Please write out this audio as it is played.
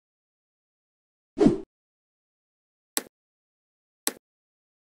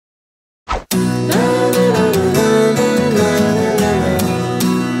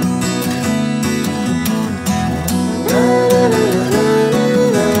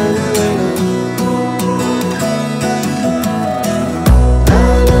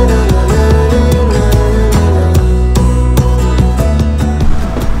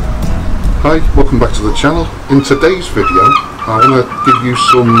welcome back to the channel. In today's video I want to give you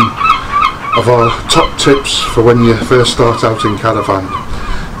some of our top tips for when you first start out in caravan.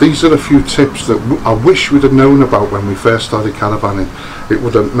 These are a few tips that I wish we'd have known about when we first started caravanning. It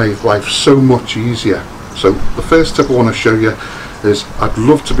would have made life so much easier. So the first tip I want to show you is, I'd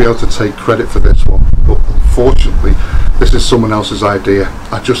love to be able to take credit for this one, but unfortunately this is someone else's idea.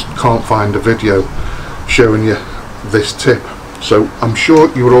 I just can't find a video showing you this tip. So I'm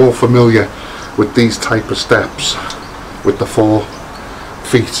sure you're all familiar with these type of steps with the 4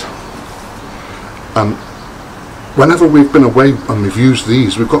 feet, and whenever we've been away and we've used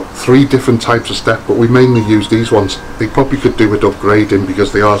these, we've got 3 different types of step, but we mainly use these ones. They probably could do with upgrading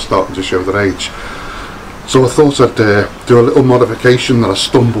because they are starting to show their age. So I thought I'd do a little modification that I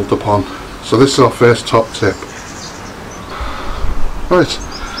stumbled upon. So this is our first top tip. Right,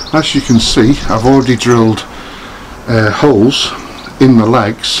 as you can see, I've already drilled holes in the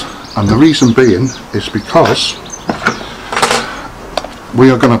legs, and the reason being is because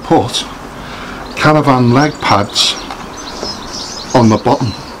we are going to put caravan leg pads on the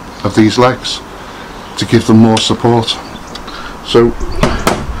bottom of these legs to give them more support. So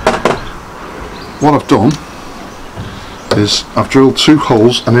what I've done is I've drilled 2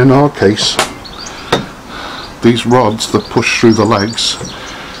 holes, and in our case these rods that push through the legs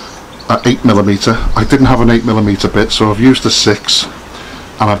are 8mm. I didn't have an 8mm bit, so I've used a 6,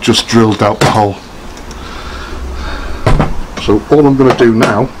 and I've just drilled out the hole. So all I'm going to do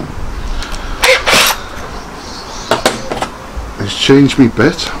now is change my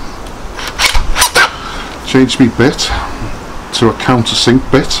bit to a countersink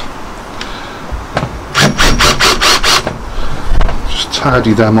bit. Just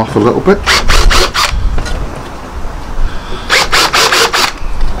tidy them off a little bit.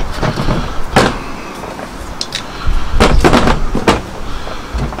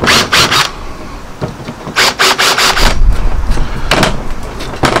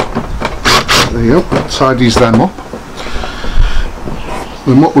 There you go, tidies them up.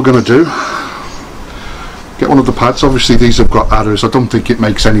 Then what we're going to do, get one of the pads. Obviously these have got arrows, I don't think it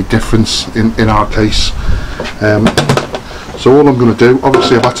makes any difference in our case. So all I'm going to do,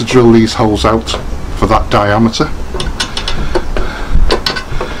 obviously I've had to drill these holes out for that diameter.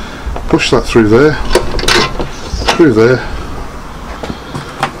 Push that through there,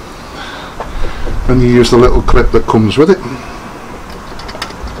 and you use the little clip that comes with it.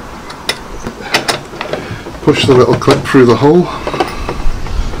 Push the little clip through the hole,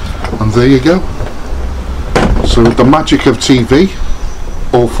 and there you go. So the magic of TV,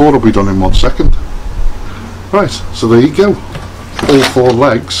 all 4 will be done in 1 second. Right, so there you go, all 4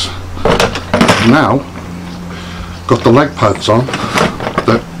 legs now got the leg pads on.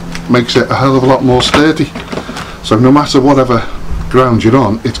 That makes it a hell of a lot more sturdy, so no matter whatever ground you're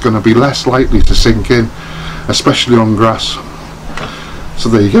on, it's going to be less likely to sink in, especially on grass. So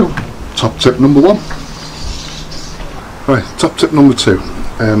there you go, top tip number 1. Right, top tip number 2.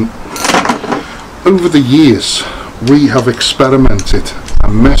 Over the years we have experimented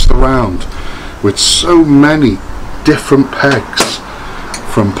and messed around with so many different pegs,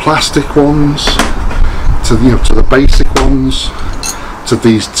 from plastic ones to to the basic ones, to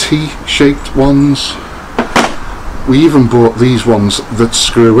these T-shaped ones. We even bought these ones that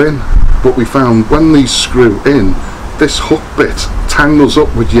screw in, but we found when these screw in, this hook bit tangles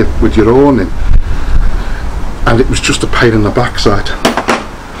up with your awning, and it was just a pain in the backside.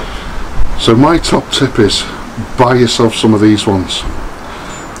 So my top tip is, buy yourself some of these ones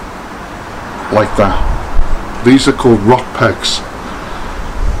like that. These are called rock pegs.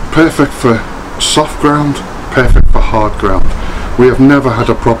 Perfect for soft ground, perfect for hard ground. We have never had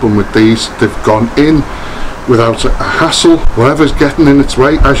a problem with these. They've gone in without a hassle. Whatever's getting in its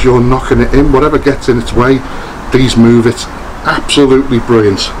way as you're knocking it in, whatever gets in its way, these move it. Absolutely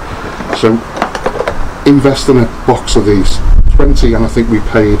brilliant. So invest in a box of these, 20, and I think we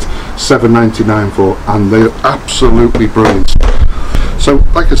paid $7.99 for, and they're absolutely brilliant. So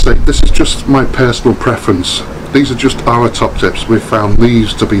like I say, this is just my personal preference. These are just our top tips. We've found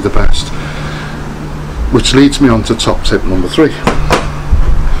these to be the best, which leads me on to top tip number 3.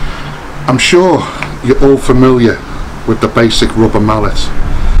 I'm sure you're all familiar with the basic rubber mallet.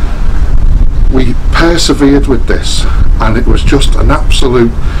 We persevered with this, and it was just an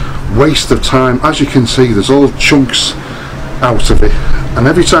absolute waste of time. As you can see, there's all chunks out of it, and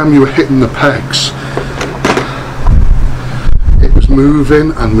every time you were hitting the pegs, it was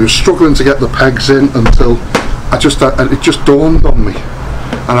moving, and we were struggling to get the pegs in until it just dawned on me,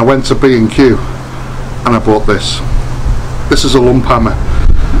 and I went to B&Q and I bought this. This is a lump hammer.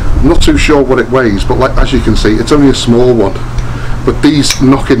 I'm not too sure what it weighs, but as you can see, it's only a small one, but these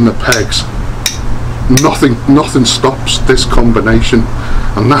knock in the pegs nothing stops this combination,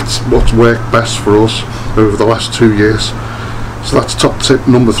 and that's what's worked best for us over the last 2 years. So that's top tip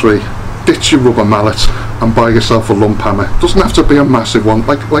number 3. Ditch your rubber mallet and buy yourself a lump hammer. Doesn't have to be a massive one,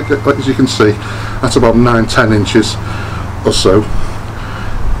 like as you can see, that's about 9-10 inches or so,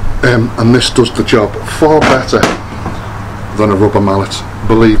 and this does the job far better than a rubber mallet.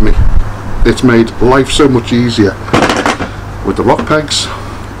 Believe me, it's made life so much easier with the rock pegs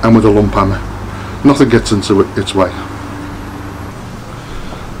and with a lump hammer. Nothing gets into its way.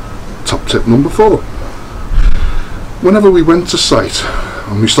 Top tip number 4. Whenever we went to site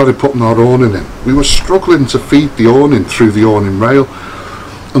and we started putting our awning in, we were struggling to feed the awning through the awning rail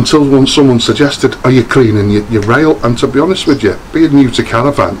until someone suggested, are you cleaning your rail? And to be honest with you, being new to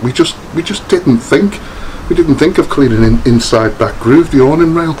Caravan, we just didn't think of cleaning inside that groove, the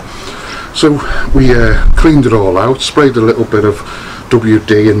awning rail. So we cleaned it all out, sprayed a little bit of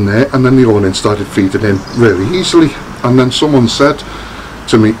WD in there, and then the awning started feeding in really easily. And then someone said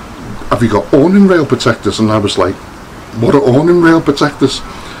to me, have you got awning rail protectors? And I was like, what are awning rail protectors?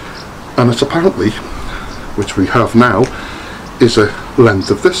 And it's apparently, which we have now, is a length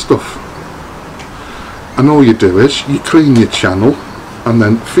of this stuff. And all you do is you clean your channel and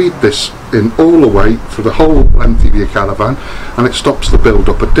then feed this in all the way for the whole length of your caravan, and it stops the build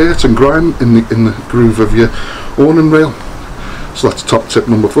up of dirt and grime in the groove of your awning rail. So that's top tip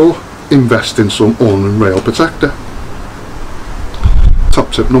number 4. Invest in some awning rail protector.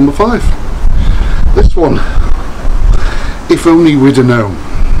 Top tip number 5. This one, if only we'd have known.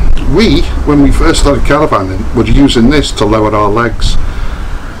 When we first started caravanning, were using this to lower our legs,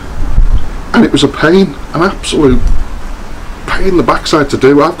 and it was a pain, an absolute pain in the backside to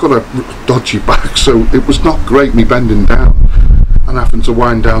do. I've got a dodgy back, so it was not great, me bending down and having to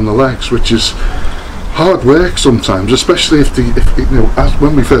wind down the legs, which is hard work sometimes, especially if you know,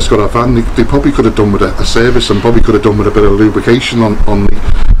 when we first got our van, they probably could have done with a service, and probably could have done with a bit of lubrication on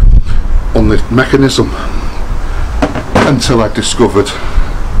the mechanism, until I discovered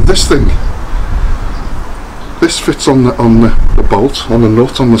this thing. This fits on the bolt, on the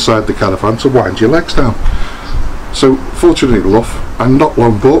nut on the side of the caravan to wind your legs down. So fortunately enough, I not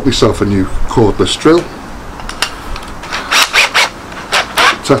long bought myself a new cordless drill.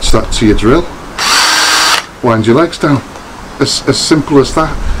 Attach that to your drill, wind your legs down. As simple as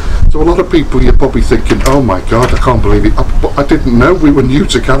that. So a lot of people, you're probably thinking, oh my god, I can't believe it, but I didn't know we were new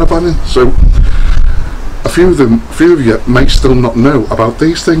to caravanning. So a few of you may still not know about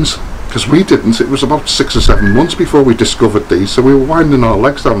these things, because we didn't. It was about 6 or 7 months before we discovered these, so we were winding our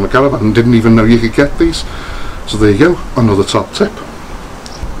legs down the caravan and didn't even know you could get these. So there you go, another top tip.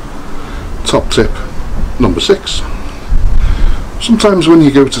 Top tip number 6. Sometimes when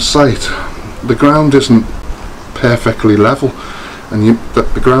you go to site, the ground isn't perfectly level, and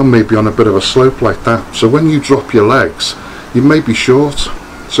the ground may be on a bit of a slope like that, so when you drop your legs, you may be short.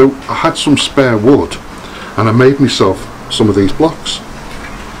 So I had some spare wood, and I made myself some of these blocks.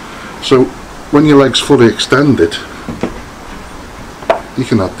 So when your leg's fully extended, you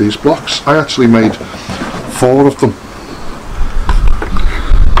can add these blocks. I actually made 4 of them.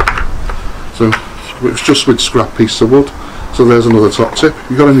 So it was just with scrap piece of wood. So there's another top tip. If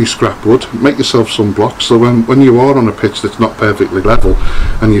you've got any scrap wood, make yourself some blocks, so when you are on a pitch that's not perfectly level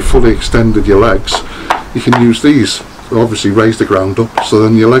and you've fully extended your legs, you can use these to obviously raise the ground up, so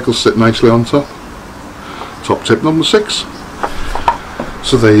then your leg will sit nicely on top. Top tip number 6.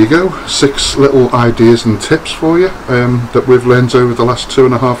 So there you go, 6 little ideas and tips for you that we've learned over the last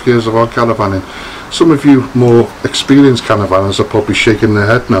 2.5 years of our caravanning. Some of you more experienced caravanners are probably shaking their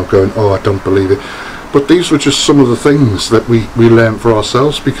head now going, oh, I don't believe it. But these were just some of the things that we learned for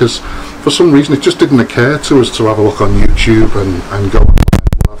ourselves, because for some reason it just didn't occur to us to have a look on YouTube and go on and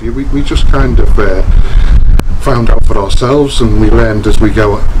what have you. We just kind of found out for ourselves, and we learned as we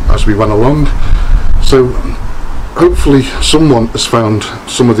went along. So hopefully someone has found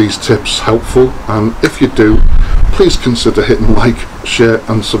some of these tips helpful, and if you do, please consider hitting like, share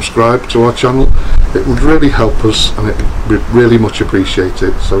and subscribe to our channel. It would really help us, and we'd really much appreciate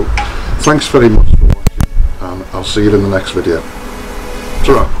it. So thanks very much for watching, and I'll see you in the next video.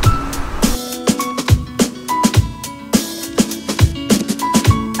 Ta-ra.